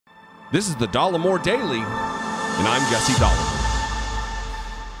This is the Dollemore Daily, and I'm Jesse Dollemore.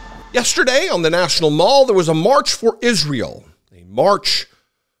 Yesterday on the National Mall, there was a march for Israel, a march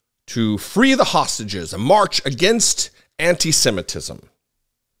to free the hostages, a march against anti-Semitism.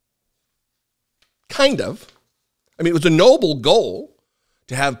 Kind of. I mean, it was a noble goal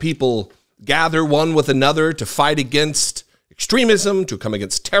to have people gather one with another to fight against extremism, to come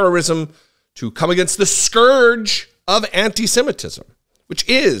against terrorism, to come against the scourge of anti-Semitism, which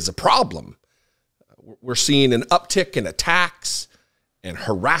is a problem. We're seeing an uptick in attacks and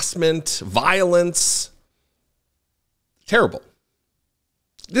harassment, violence. Terrible.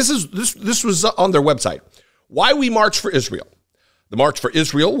 This was on their website. Why we march for Israel. The March for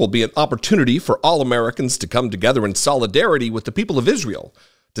Israel will be an opportunity for all Americans to come together in solidarity with the people of Israel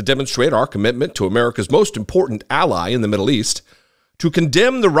to demonstrate our commitment to America's most important ally in the Middle East, to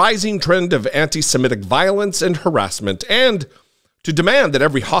condemn the rising trend of anti-Semitic violence and harassment, and to demand that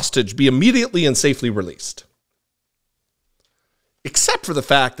every hostage be immediately and safely released. Except for the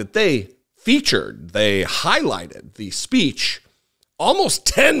fact that they highlighted the speech, almost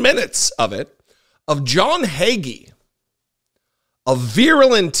 10 minutes of it, of John Hagee, a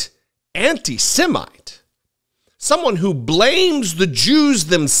virulent anti-Semite, someone who blames the Jews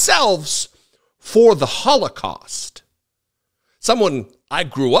themselves for the Holocaust. Someone I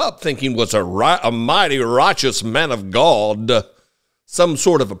grew up thinking was a mighty righteous man of God, some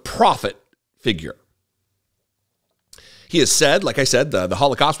sort of a prophet figure. He has said, like I said, the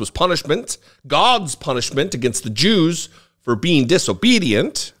Holocaust was punishment, God's punishment against the Jews for being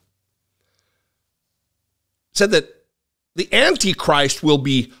disobedient. Said that the Antichrist will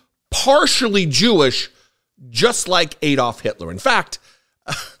be partially Jewish, just like Adolf Hitler. In fact,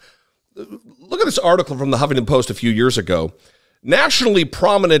 look at this article from the Huffington Post a few years ago. Nationally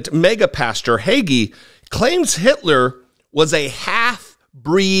prominent mega pastor Hagee claims Hitler was a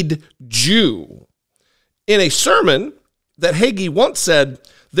half-breed Jew. In a sermon that Hagee once said,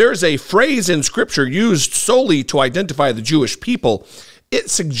 there's a phrase in Scripture used solely to identify the Jewish people. It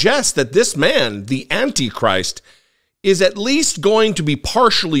suggests that this man, the Antichrist, is at least going to be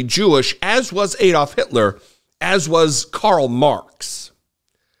partially Jewish, as was Adolf Hitler, as was Karl Marx.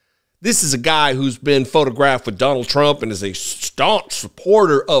 This is a guy who's been photographed with Donald Trump and is a staunch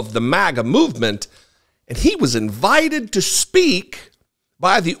supporter of the MAGA movement, and he was invited to speak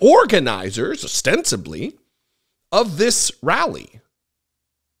by the organizers, ostensibly, of this rally.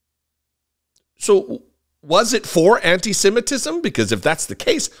 So was it for anti-Semitism? Because if that's the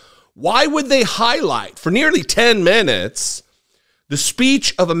case, why would they highlight for nearly 10 minutes the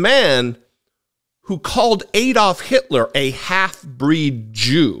speech of a man who called Adolf Hitler a half-breed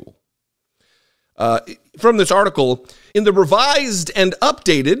Jew? From this article, in the revised and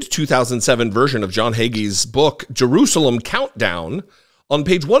updated 2007 version of John Hagee's book, Jerusalem Countdown, on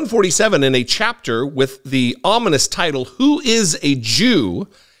page 147 in a chapter with the ominous title, Who is a Jew?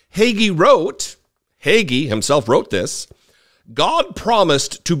 Hagee himself wrote this, God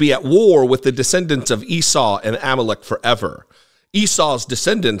promised to be at war with the descendants of Esau and Amalek forever. Esau's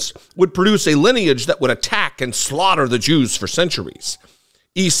descendants would produce a lineage that would attack and slaughter the Jews for centuries.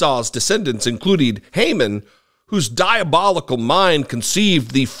 Esau's descendants included Haman, whose diabolical mind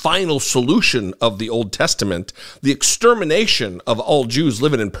conceived the final solution of the Old Testament, the extermination of all Jews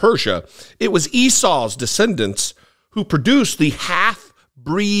living in Persia. It was Esau's descendants who produced the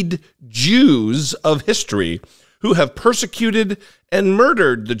half-breed Jews of history, who have persecuted and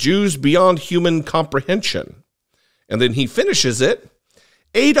murdered the Jews beyond human comprehension. And then he finishes it,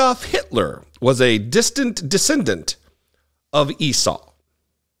 Adolf Hitler was a distant descendant of Esau.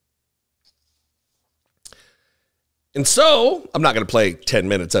 And so, I'm not going to play 10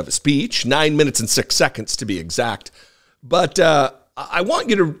 minutes of a speech, 9 minutes and 6 seconds to be exact, but I want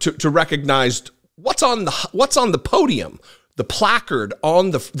you to recognize what's on the podium, the placard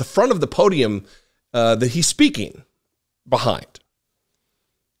on the front of the podium that he's speaking behind.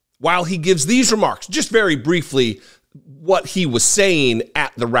 While he gives these remarks, just very briefly, what he was saying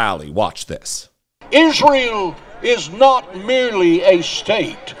at the rally. Watch this. Israel is not merely a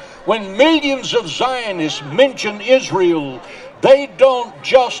state. When millions of Zionists mention Israel, they don't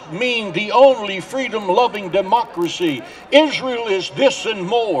just mean the only freedom-loving democracy. Israel is this and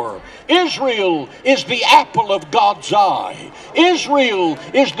more. Israel is the apple of God's eye. Israel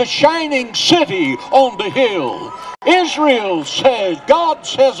is the shining city on the hill. Israel says, God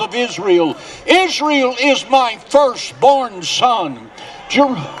says of Israel, Israel is my firstborn son.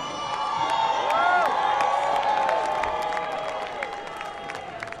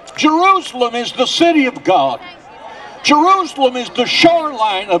 Jerusalem is the city of God. Jerusalem is the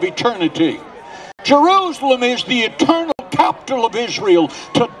shoreline of eternity. Jerusalem is the eternal capital of Israel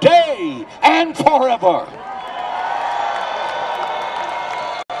today and forever.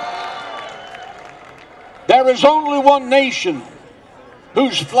 There is only one nation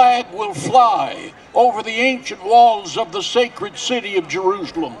whose flag will fly over the ancient walls of the sacred city of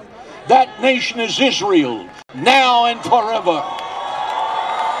Jerusalem. That nation is Israel, now and forever.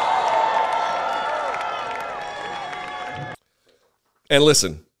 And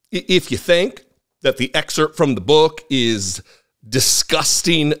listen, if you think that the excerpt from the book is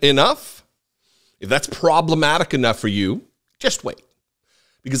disgusting enough, if that's problematic enough for you, just wait.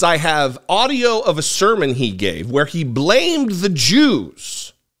 Because I have audio of a sermon he gave where he blamed the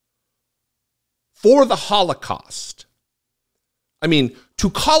Jews for the Holocaust. I mean,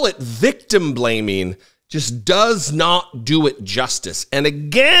 to call it victim blaming just does not do it justice. And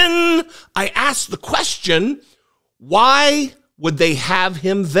again, I ask the question, why would they have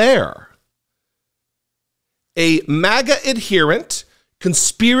him there? A MAGA adherent,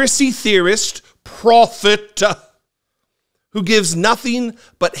 conspiracy theorist, prophet, who gives nothing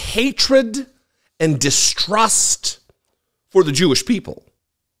but hatred and distrust for the Jewish people.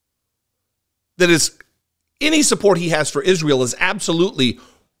 That is, any support he has for Israel is absolutely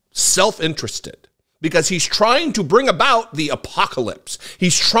self-interested, because he's trying to bring about the apocalypse.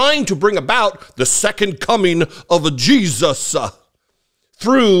 He's trying to bring about the second coming of a Jesus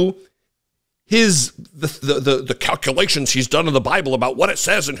through the calculations he's done in the Bible about what it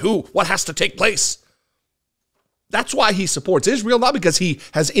says and what has to take place. That's why he supports Israel, not because he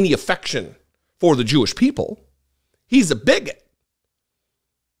has any affection for the Jewish people. He's a bigot.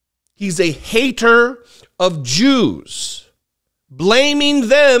 He's a hater of Jews, blaming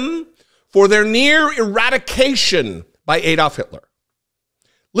them for their near eradication by Adolf Hitler.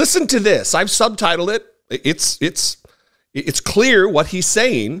 Listen to this. I've subtitled it. It's clear what he's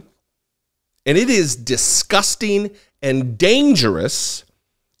saying, and it is disgusting and dangerous.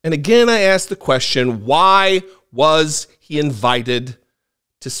 And again, I ask the question, why was he invited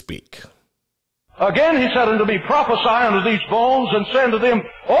to speak? Again he said unto me, prophesy unto these bones, and say unto them,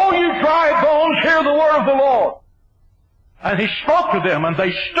 O you dry bones, hear the word of the Lord. And he spoke to them, and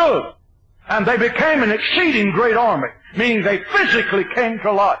they stood, and they became an exceeding great army, meaning they physically came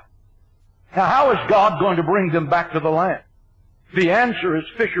to life. Now how is God going to bring them back to the land? The answer is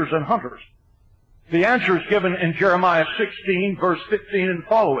fishers and hunters. The answer is given in Jeremiah 16, verse 15 and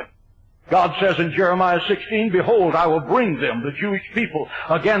following. God says in Jeremiah 16, behold, I will bring them, the Jewish people,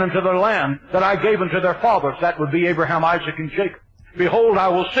 again into their land that I gave unto their fathers. That would be Abraham, Isaac, and Jacob. Behold, I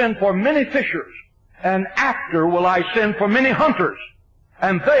will send for many fishers, and after will I send for many hunters.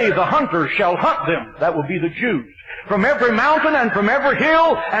 And they, the hunters, shall hunt them. That will be the Jews. From every mountain and from every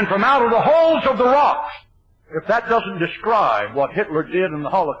hill and from out of the holes of the rocks. If that doesn't describe what Hitler did in the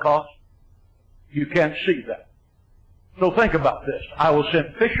Holocaust, you can't see that. So think about this. I will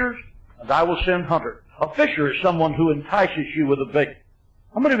send fishers, and I will send hunters. A fisher is someone who entices you with a bait.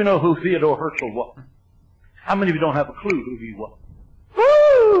 How many of you know who Theodore Herzl was? How many of you don't have a clue who he was?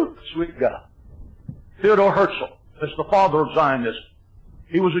 Woo! Sweet God. Theodore Herzl is the father of Zionism.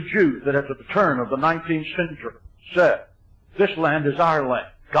 He was a Jew that at the turn of the 19th century said, this land is our land.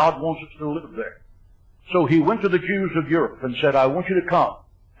 God wants us to live there. So he went to the Jews of Europe and said, I want you to come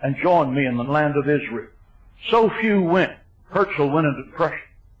and join me in the land of Israel. So few went. Herzl went into depression.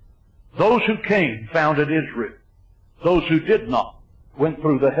 Those who came founded Israel. Those who did not went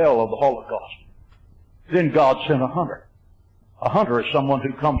through the hell of the Holocaust. Then God sent a hunter. A hunter is someone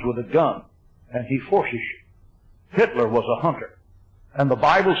who comes with a gun and he forces you. Hitler was a hunter. And the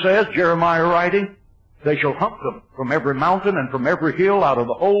Bible says, Jeremiah writing, they shall hunt them from every mountain and from every hill out of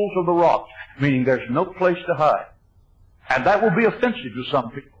the holes of the rocks, meaning there's no place to hide. And that will be offensive to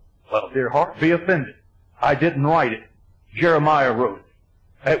some people. Well, dear heart, be offended. I didn't write it. Jeremiah wrote it.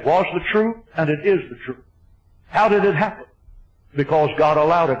 It was the truth, and it is the truth. How did it happen? Because God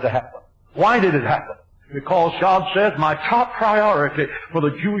allowed it to happen. Why did it happen? Because God says, my top priority for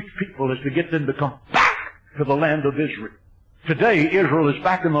the Jewish people is to get them to come back to the land of Israel. Today, Israel is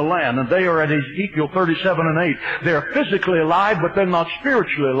back in the land, and they are at Ezekiel 37 and 8. They're physically alive, but they're not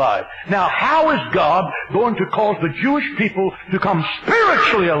spiritually alive. Now, how is God going to cause the Jewish people to come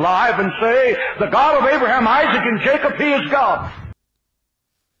spiritually alive and say, the God of Abraham, Isaac, and Jacob, He is God?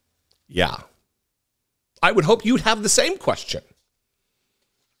 Yeah. I would hope you'd have the same question.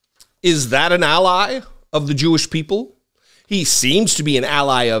 Is that an ally of the Jewish people? He seems to be an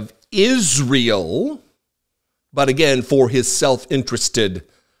ally of Israel, but again, for his self-interested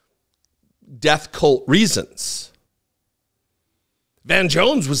death cult reasons. Van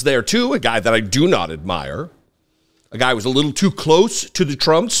Jones was there too, a guy that I do not admire. A guy was a little too close to the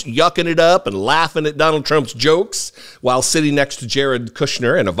Trumps, yucking it up and laughing at Donald Trump's jokes while sitting next to Jared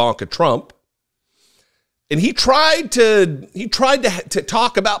Kushner and Ivanka Trump. And he tried to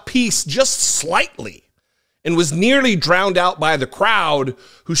talk about peace just slightly and was nearly drowned out by the crowd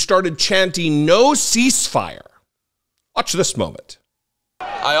who started chanting, "No ceasefire." Watch this moment.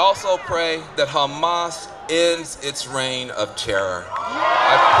 I also pray that Hamas ends its reign of terror.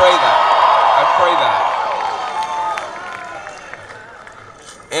 I pray that.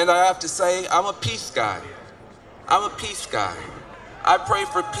 And I have to say, I'm a peace guy. I pray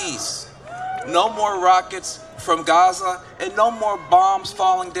for peace. No more rockets from Gaza and no more bombs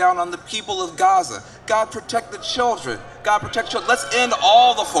falling down on the people of Gaza. God protect the children. Let's end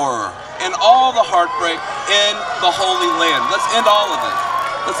all the horror and all the heartbreak in the Holy Land. Let's end all of it.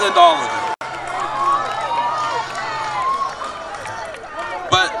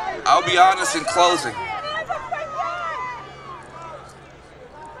 But I'll be honest in closing.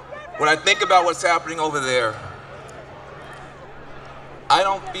 When I think about what's happening over there, I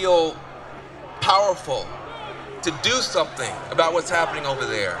don't feel powerful to do something about what's happening over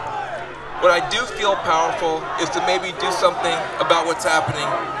there. What I do feel powerful is to maybe do something about what's happening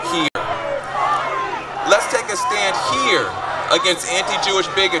here. Let's take a stand here against anti-Jewish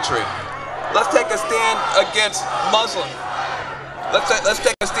bigotry. Let's take a stand against Muslim. Let's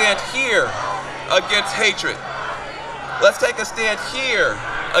take a stand here against hatred. Let's take a stand here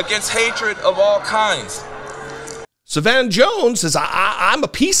against hatred of all kinds. Savannah Jones says, I'm a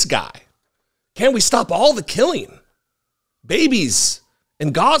peace guy. Can we stop all the killing? Babies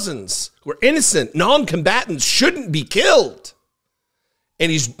and Gazans who are innocent, non-combatants shouldn't be killed.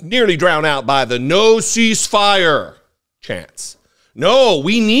 And he's nearly drowned out by the "no ceasefire" chants. No,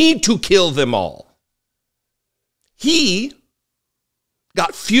 we need to kill them all. He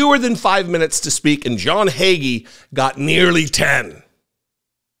got fewer than 5 minutes to speak, and John Hagee got nearly 10.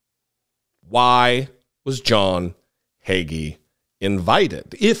 Why was John Hagee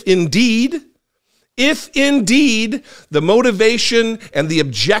invited? If indeed the motivation and the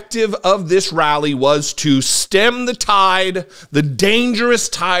objective of this rally was to stem the tide, the dangerous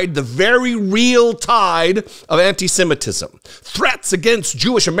tide, the very real tide of anti-Semitism, threats against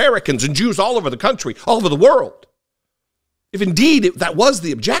Jewish Americans and Jews all over the country, all over the world. If indeed that was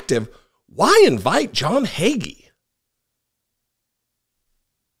the objective, why invite John Hagee?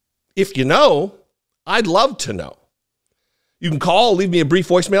 If you know, I'd love to know. You can call, leave me a brief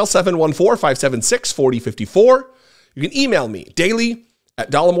voicemail, 714-576-4054. You can email me,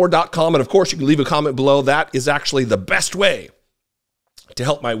 daily@dollemore.com. And of course, you can leave a comment below. That is actually the best way to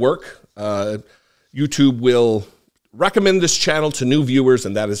help my work. YouTube will recommend this channel to new viewers,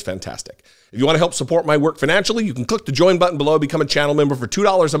 and that is fantastic. If you want to help support my work financially, you can click the join button below, become a channel member for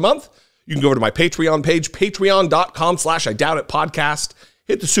 $2 a month. You can go over to my Patreon page, patreon.com/IDoubtItPodcast.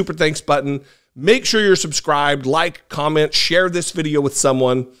 Hit the super thanks button. Make sure you're subscribed, like, comment, share this video with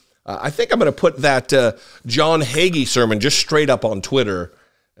someone. I think I'm going to put that John Hagee sermon just straight up on Twitter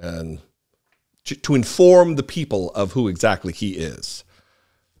and to inform the people of who exactly he is.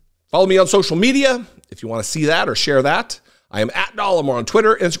 Follow me on social media if you want to see that or share that. I am @Dollemore on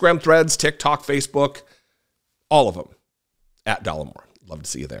Twitter, Instagram, Threads, TikTok, Facebook, all of them, @Dollemore. Love to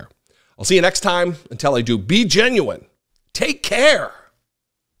see you there. I'll see you next time. Until I do, be genuine. Take care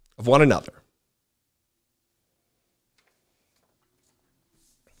of one another.